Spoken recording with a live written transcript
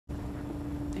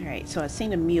Alright, so I've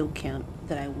seen a mule camp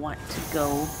that I want to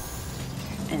go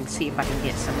and see if I can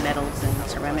get some metals and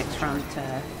ceramics from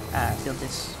to build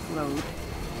this road.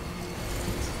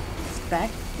 It's back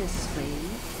this way.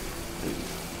 Ooh,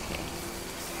 okay.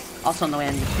 Also on the way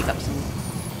I need to pick up some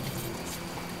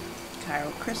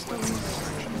chiral crystals.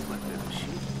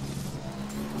 Shoot.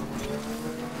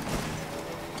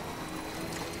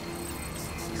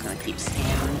 Just gonna keep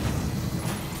scanning.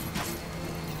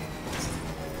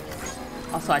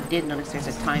 Also, I did notice there's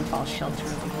a timefall shelter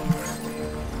over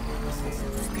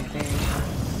here.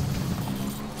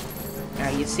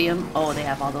 Alright, you see them? Oh, they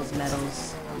have all those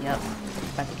metals. Yep.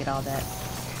 About to get all that.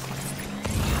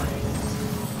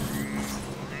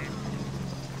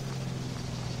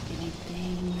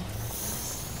 Anything?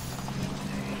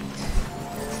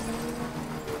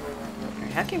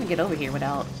 Alright, how can we get over here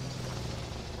without...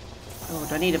 Oh,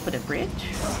 do I need to put a bridge?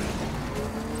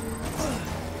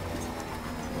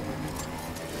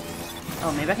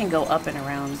 Oh, maybe I can go up and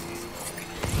around.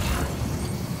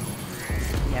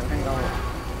 Yeah, we're gonna go...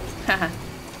 Haha.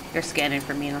 They're scanning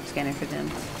for me and I'm scanning for them.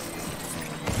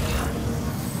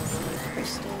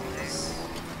 Crystals.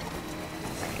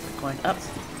 Alright, we're going up.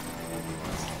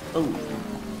 Oh.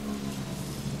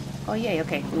 Oh, yay,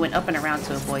 okay. We went up and around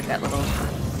to avoid that little...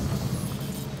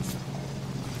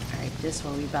 Alright, this is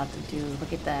what we're about to do.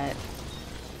 Look at that.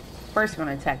 First, we're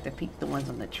gonna attack the ones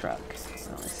on the truck. So,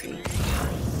 let's see.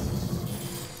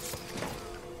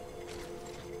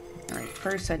 Alright,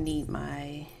 first I need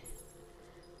my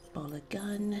bullet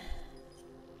gun.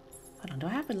 Hold on, do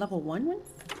I have a level 1 one?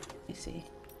 Let me see.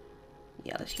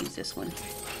 Yeah, let's use this one.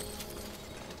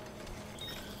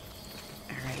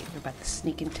 Alright, we're about to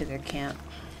sneak into their camp.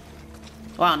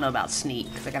 Well, I don't know about sneak,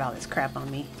 because I got all this crap on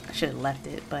me. I should have left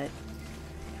it, but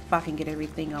if I can get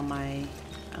everything on my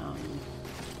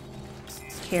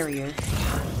carrier.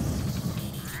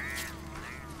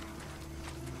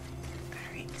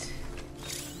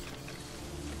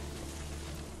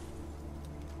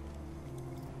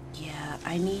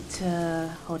 I need to...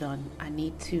 Hold on. I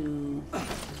need to...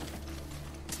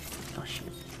 Oh, shoot.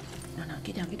 No, no.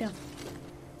 Get down, get down.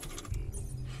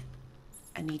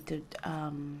 I need to,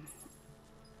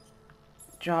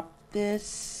 drop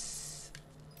this.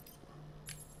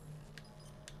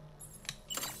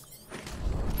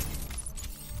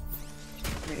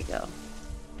 Where'd it go?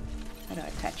 How do I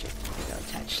attach it? There we go.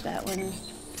 Attach that one.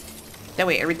 That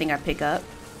way everything I pick up,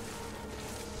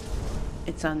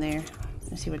 it's on there.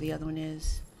 Let's see where the other one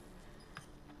is.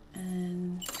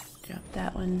 And drop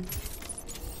that one.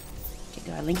 Okay,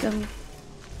 do I link them?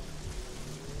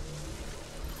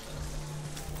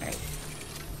 Alright.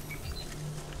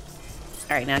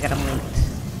 Alright, now I got them linked.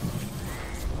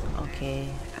 Okay,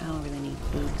 I don't really need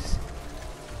boots.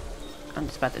 I'm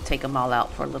just about to take them all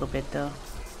out for a little bit though.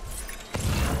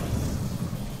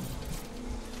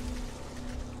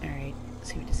 Alright,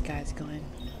 let's see where this guy's going.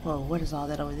 Whoa, what is all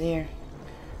that over there?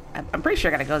 I'm pretty sure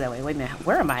I gotta go that way. Wait a minute.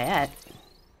 Where am I at?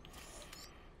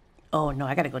 Oh, no.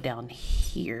 I gotta go down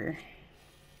here.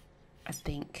 I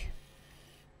think.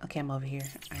 Okay, I'm over here.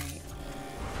 Alright.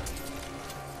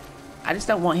 I just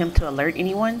don't want him to alert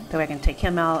anyone. That way I can take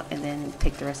him out and then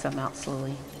take the rest of them out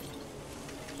slowly.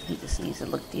 He just needs to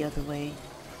look the other way.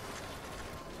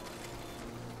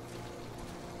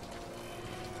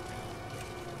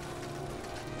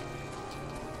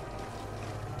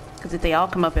 Because if they all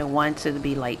come up at once, it'd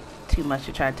be like too much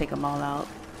to try to take them all out.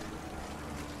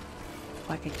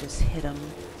 If I could just hit them.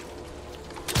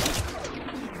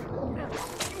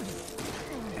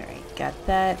 Alright, got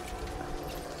that.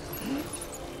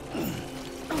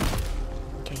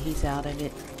 Okay, he's out of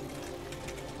it.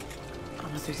 I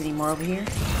don't know if there's any more over here.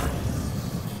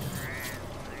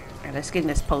 Alright, let's get in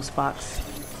this post box.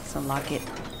 Let's unlock it.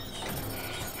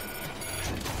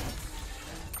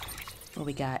 What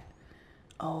we got?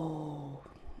 Oh,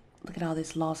 look at all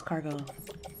this lost cargo.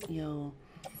 Yo.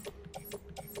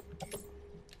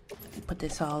 Put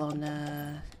this all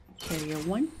on carrier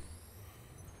 1.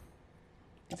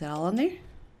 Is that all on there?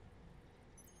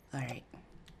 Alright.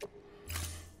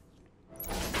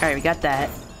 Alright, we got that.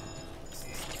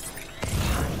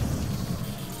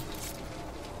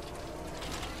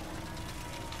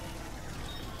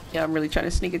 Yeah, I'm really trying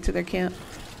to sneak into their camp.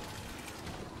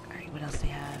 Alright, what else they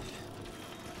have?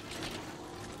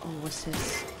 Oh, what's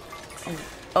this?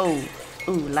 Oh,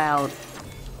 ooh, loud.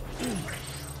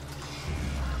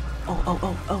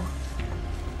 Oh.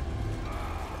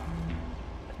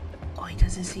 Oh, he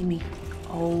doesn't see me.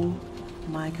 Oh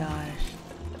my gosh.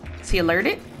 Is he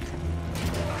alerted?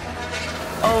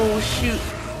 Oh, shoot.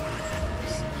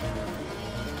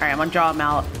 Alright, I'm gonna draw him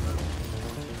out.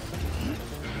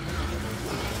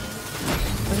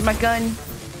 Where's my gun?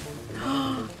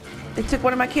 They took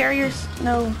one of my carriers.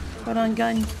 No. Hold on,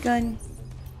 gun.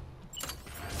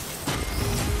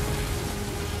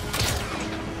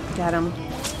 Got him.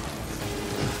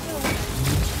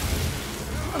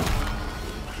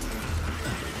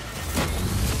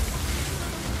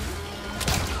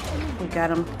 We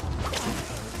got him.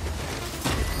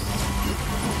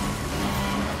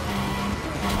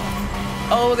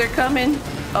 Oh, they're coming.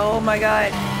 Oh my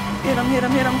god. Hit him.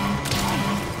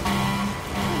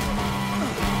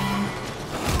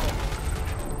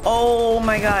 Oh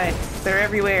my god. They're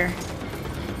everywhere.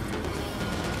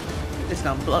 Just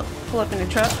gonna pull up in the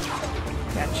truck.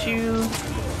 Got you.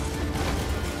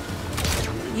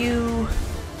 You.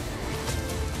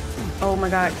 Oh my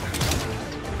god.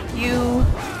 You.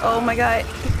 Oh my god.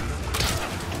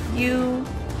 You.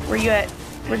 Where you at?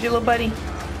 Where's your little buddy?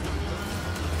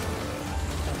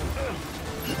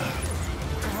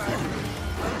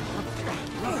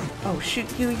 Oh shoot,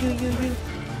 you.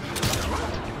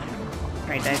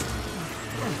 Right there.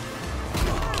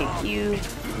 Kick you.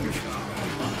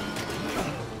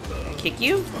 Kick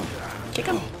you. Kick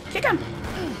him.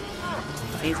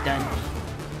 Oh, he's done.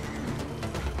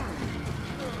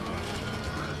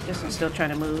 Guess I'm still trying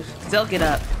to move. They'll get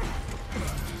up.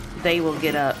 They will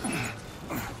get up.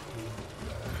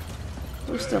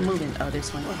 Who's still moving? Oh,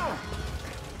 this one.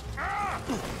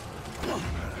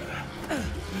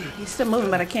 He's still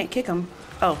moving, but I can't kick him.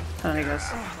 Oh, there he goes.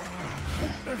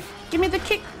 Give me the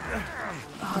kick.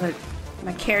 Oh,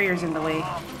 my carrier's in the way.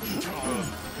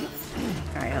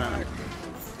 Alright, hold on.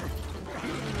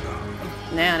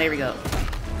 Now, there we go.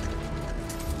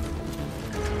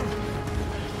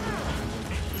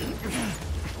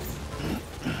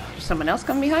 Someone else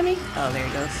coming behind me? Oh, there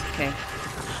he goes. Okay.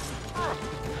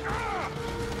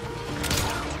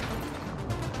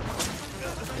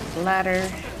 Ladder.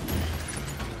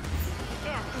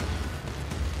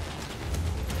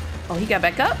 Oh, he got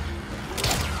back up?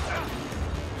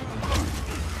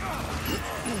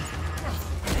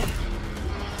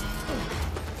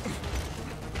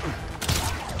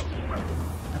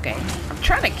 Okay, I'm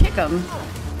trying to kick him.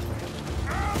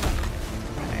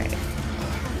 Alright.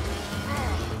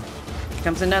 Here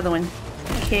comes another one.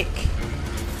 Kick.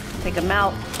 Take him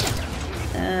out.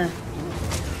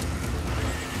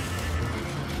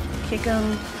 Kick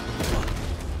him.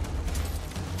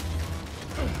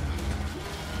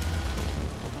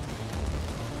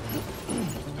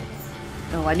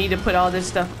 Oh, I need to put all this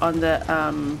stuff on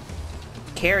the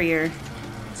carrier.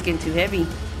 It's getting too heavy.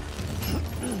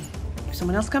 Is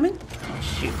someone else coming? Oh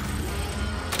shoot.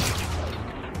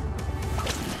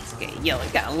 Let's get, yo,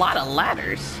 it got a lot of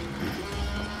ladders.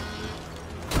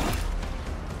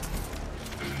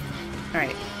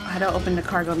 Alright, how do I open the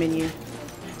cargo menu? I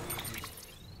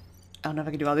don't know if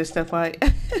I can do all this stuff right.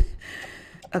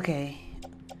 Okay.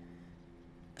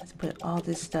 Let's put all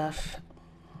this stuff.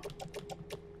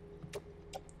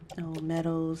 No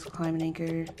metals, climbing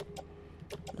anchor,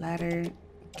 ladder.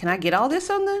 Can I get all this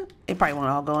on the? It probably won't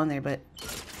all go on there, but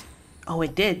oh,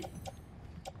 it did.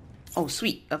 Oh,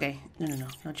 sweet. Okay.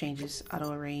 No changes.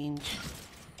 Auto arrange.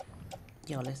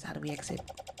 Yo, let's. How do we exit?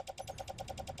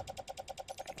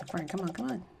 Friend, come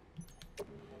on.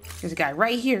 There's a guy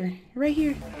right here.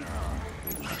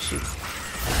 Oh, shoot.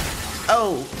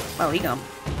 Oh, he gone.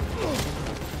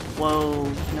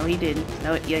 Whoa. No, he didn't.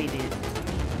 No, yeah, he did.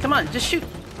 Come on, just shoot.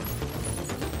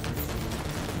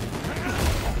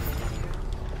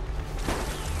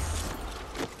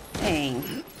 Dang.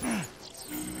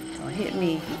 Don't hit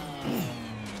me.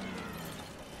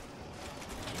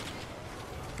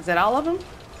 Is that all of them?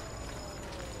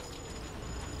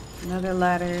 Another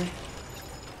ladder.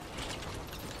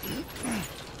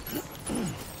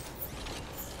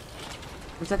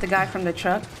 Was that the guy from the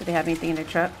truck? Did they have anything in the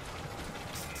truck?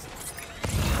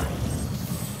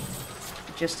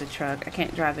 Just a truck. I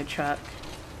can't drive the truck.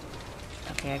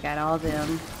 Okay, I got all of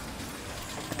them.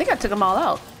 I think I took them all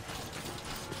out.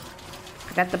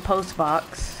 I got the post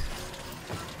box.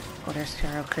 Oh, there's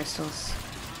Tarot crystals.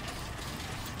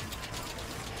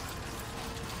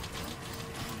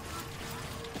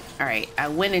 Alright, I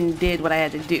went and did what I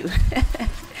had to do.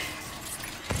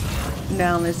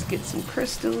 Now let's get some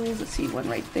crystals. Let's see, one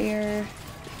right there.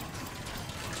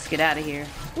 Let's get out of here.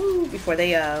 Woo, before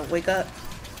they wake up.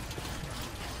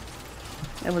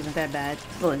 That wasn't that bad.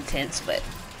 A little intense, but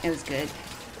it was good.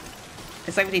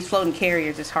 It's like with these floating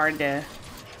carriers, it's hard to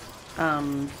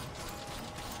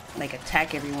like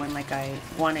attack everyone like I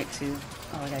wanted to.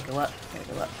 Oh, I gotta go up.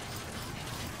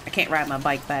 I can't ride my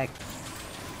bike back.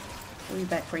 We'll be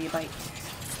back for your bike.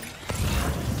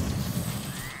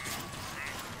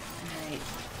 Alright.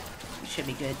 You should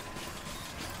be good.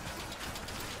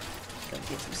 Go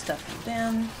get some stuff from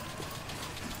them.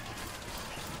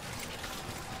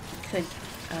 Could,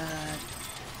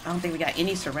 I don't think we got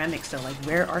any ceramics though. Like,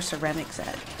 where are ceramics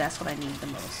at? That's what I need the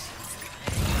most.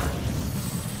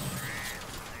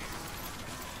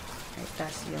 Alright,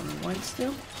 that's the only one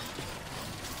still.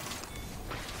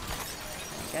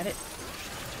 Got it.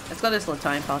 Let's go to this little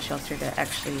time fall shelter to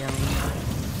actually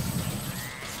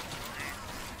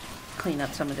clean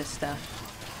up some of this stuff.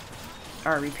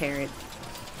 Or repair it.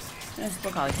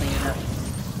 We'll probably clean it up.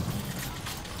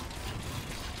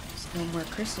 There's no more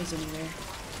crystals anywhere.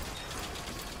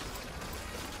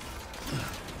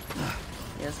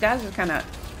 Yeah, those guys were kind of,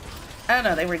 I don't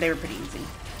know, they were pretty easy.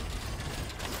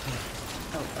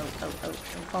 Oh, don't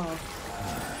fall.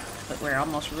 But we're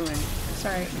almost ruined. It's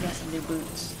alright, we got some new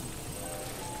boots.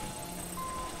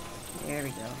 There we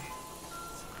go.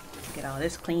 Get all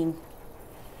this clean.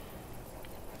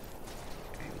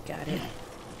 We got it.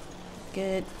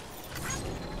 Good.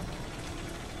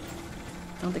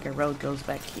 I don't think a road goes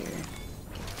back here.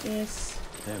 Get this.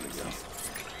 There we go.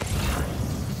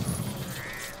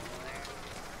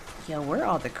 Yo, where are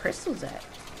all the crystals at?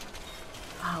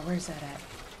 Oh, where's that at?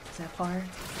 Is that far?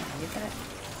 Can I get that?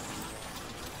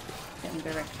 Getting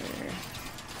director.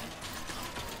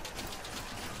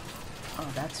 Oh,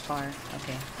 that's far.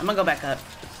 Okay, I'm gonna go back up.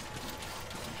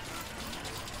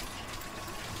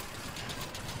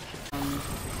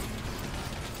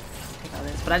 Take all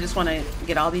this, but I just want to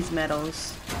get all these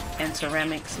metals and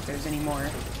ceramics if there's any more,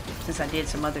 since I did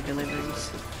some other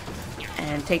deliveries,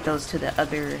 and take those to the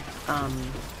other,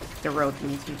 the road that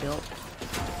needs to be built.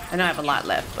 I know I have a lot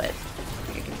left, but I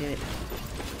think I can do it.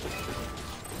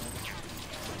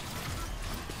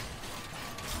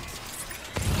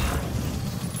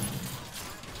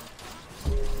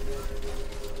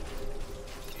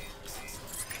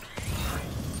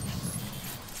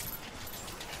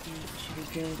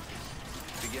 Good.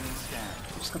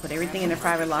 I'm just gonna put everything in the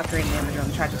private locker, and then we're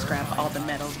gonna try to scrap all the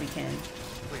metals we can.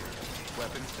 Clear.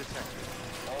 Weapons detected.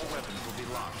 All weapons will be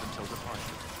locked until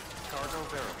departure. Cargo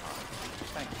verified.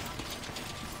 Thank you.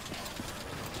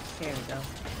 There we go.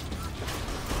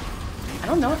 I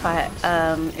don't know if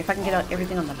I can get out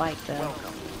everything on the bike though.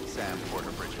 Welcome, Sam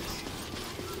Porter Bridges.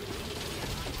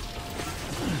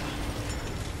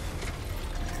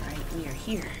 All right, we are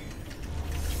here.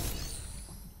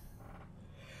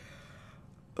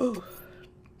 Oh.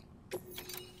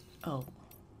 Oh.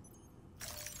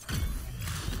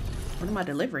 What am I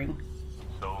delivering?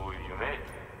 So you made it.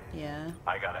 Yeah.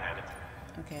 I gotta hand it to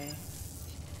you. Okay.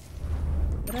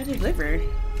 What did I deliver?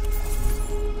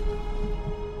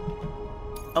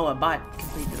 Oh, a bot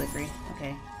complete delivery.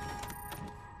 Okay.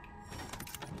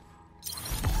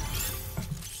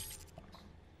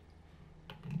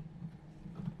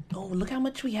 Oh, look how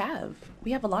much we have.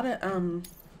 We have a lot of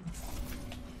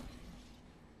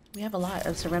we have a lot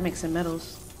of ceramics and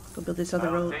metals. Go build this other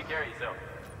road. Take care of yourself.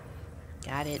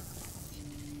 Got it.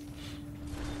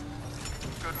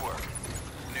 Good work.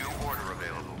 New order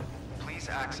available. Please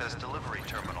access delivery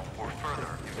terminal for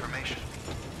further information.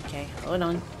 Okay, hold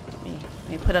on. Let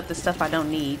me put up the stuff I don't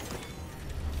need.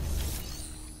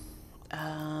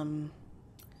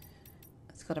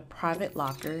 Let's go to private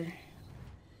locker.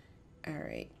 All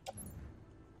right.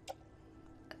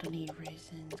 I don't need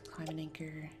raisins, climbing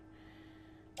anchor.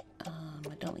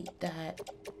 I don't need that.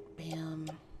 Bam.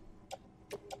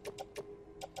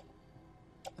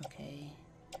 Okay.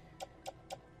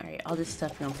 Alright, all this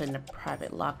stuff I'm gonna put in the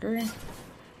private locker.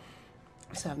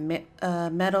 So I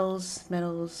have metals.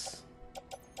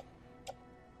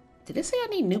 Did it say I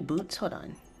need new boots? Hold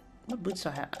on. What boots do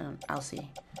I have? I'll see.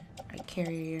 Alright,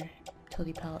 carrier,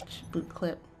 utility pouch, boot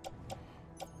clip,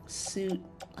 suit,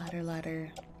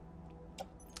 ladder.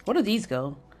 Where do these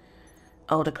go?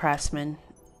 Oh, the craftsman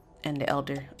and the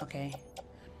elder. Okay.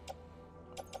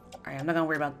 Alright, I'm not gonna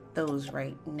worry about those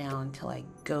right now until I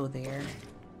go there.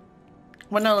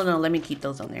 Well, no. Let me keep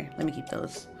those on there. Let me keep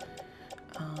those.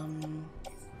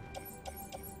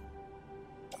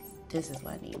 This is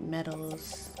what I need.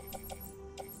 Metals.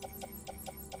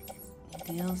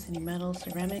 Anything else? Any metals?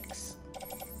 Ceramics?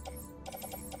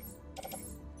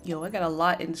 Yo, I got a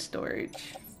lot in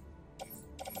storage.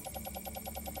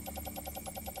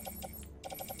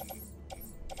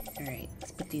 Alright,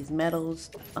 let's put these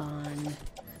metals on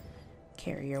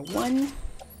carrier 1.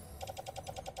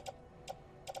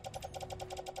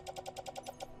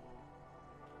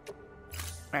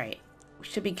 Alright, we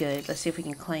should be good. Let's see if we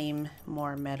can claim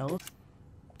more metals.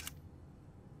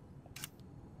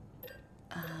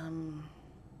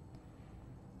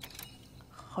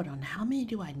 Hold on, how many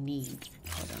do I need?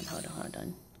 Hold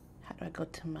on. How do I go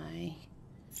to my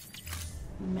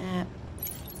map?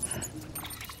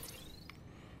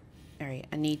 Alright,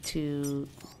 I need to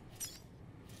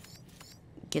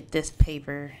get this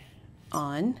paver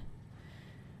on.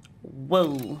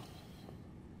 Whoa.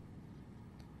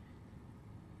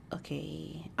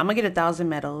 Okay, I'm gonna get 1,000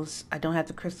 metals. I don't have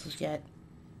the crystals yet.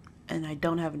 And I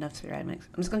don't have enough ceramics.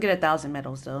 I'm just gonna get 1,000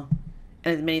 metals though.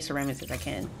 And as many ceramics as I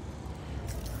can.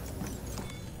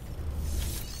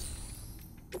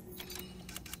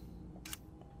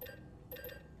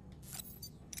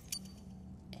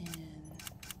 And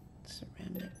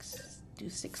ceramics, do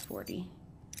 640.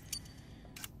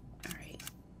 Alright.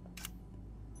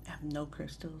 I have no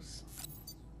crystals.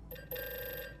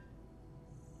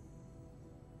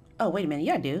 Oh, wait a minute.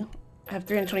 Yeah, I do. I have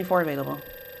 324 available.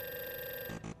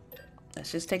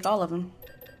 Let's just take all of them.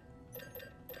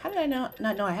 How did I not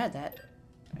know I had that?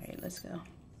 Alright, let's go.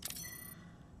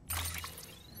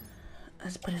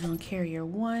 Let's put it on carrier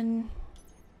 1.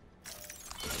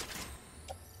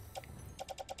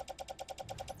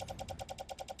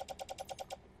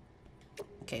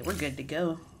 Okay, we're good to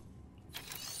go.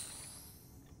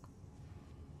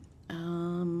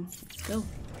 Let's go.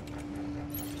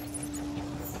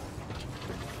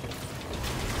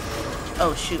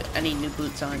 Oh shoot, I need new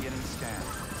boots on. Begin and stand.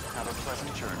 Have a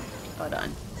pleasant journey. Hold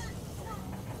on.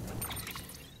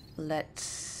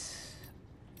 Let's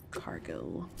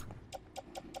cargo.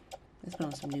 Let's put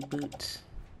on some new boots.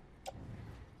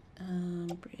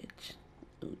 Bridge.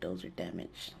 Ooh, those are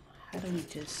damaged. How do we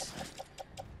just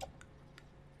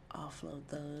offload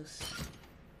those?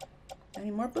 Any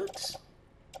more boots?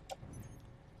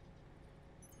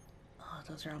 Oh,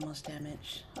 those are almost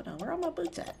damaged. Hold on, where are all my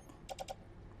boots at?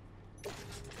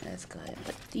 Let's go ahead and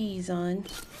put these on.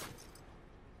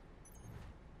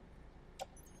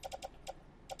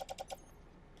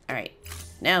 Alright,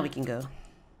 now we can go.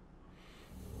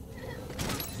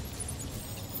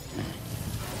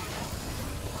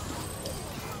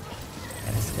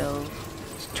 Let's go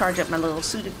charge up my little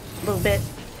suit a little bit,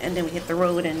 and then we hit the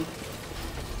road and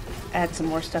add some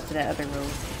more stuff to that other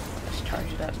road. Let's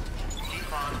charge it up.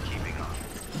 Keep on keeping on.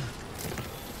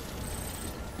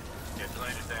 Get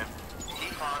landed there.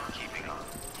 Keep on keeping on.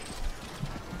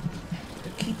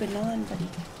 We're keeping on, buddy.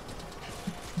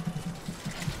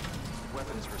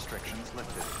 Weapons restrictions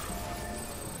lifted.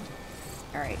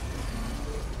 Alright.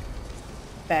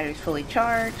 Battery's fully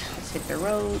charged. Let's hit the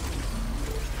road.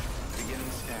 Begin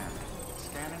and stand.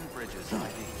 Scanning bridges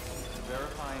ID.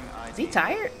 Verifying ID. Is he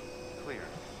tired? Clear.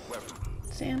 Weapon.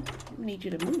 Sam, I need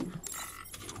you to move.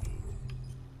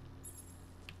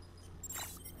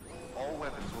 All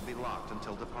weapons will be locked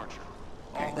until departure.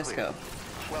 All Alright, let's clear. go.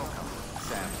 Welcome,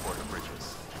 Sam Porter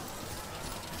Bridges.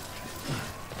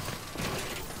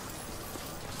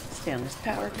 Stay on this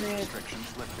power grid.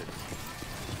 Restrictions lifted.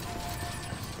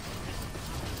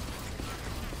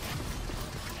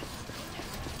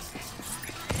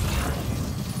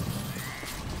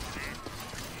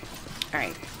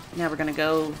 Alright, now we're gonna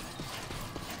go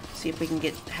see if we can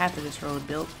get half of this road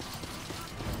built.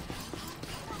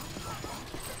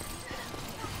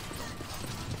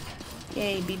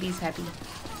 Yay, BB's happy.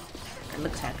 Or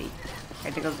looks happy.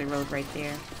 Alright, there goes the road right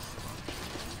there.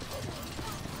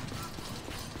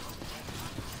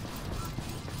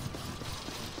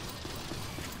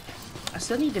 I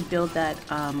still need to build that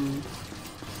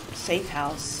safe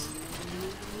house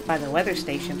by the weather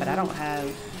station, but I don't have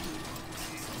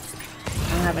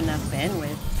enough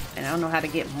bandwidth, and I don't know how to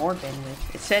get more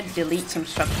bandwidth. It said delete some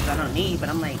structures I don't need, but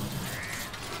I'm like,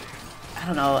 I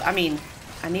don't know. I mean,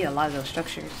 I need a lot of those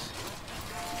structures.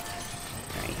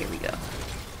 All right, here we go.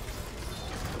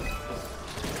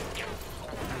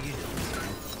 How you doing?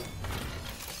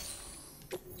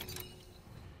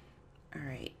 All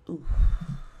right. Ooh.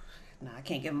 No, I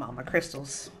can't give them all my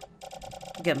crystals.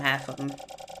 I'll give them half of them.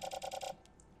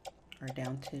 Or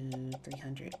down to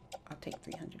 300. I'll take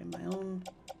 300 in my own.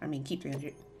 I mean, keep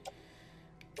 300.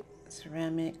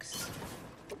 Ceramics.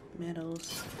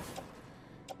 Metals.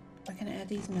 Why can I add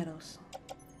these metals?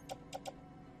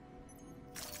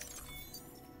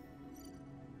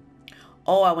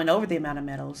 Oh, I went over the amount of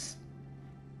metals.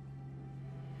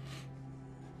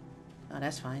 Oh,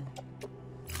 that's fine.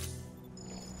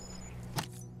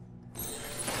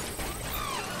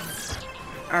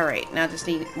 Alright, now I just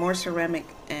need more ceramic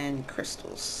and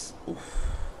crystals. Oof.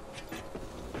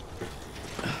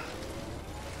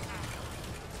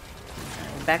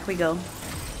 Right, back we go.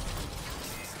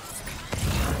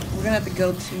 We're gonna have to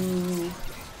go to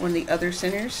one of the other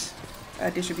centers,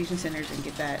 distribution centers, and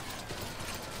get that.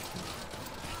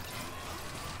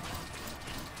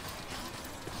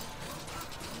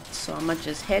 So I'm gonna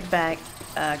just head back,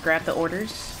 grab the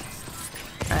orders.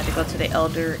 To go to the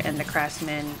elder and the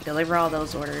craftsman, deliver all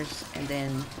those orders, and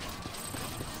then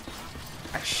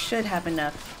I should have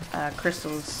enough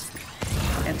crystals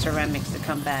and ceramics to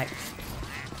come back.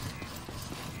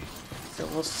 So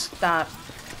we'll stop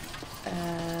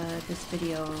this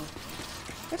video.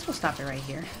 I guess we'll stop it right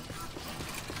here.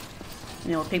 And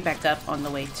then we'll pick back up on the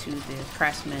way to the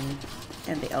craftsman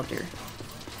and the elder.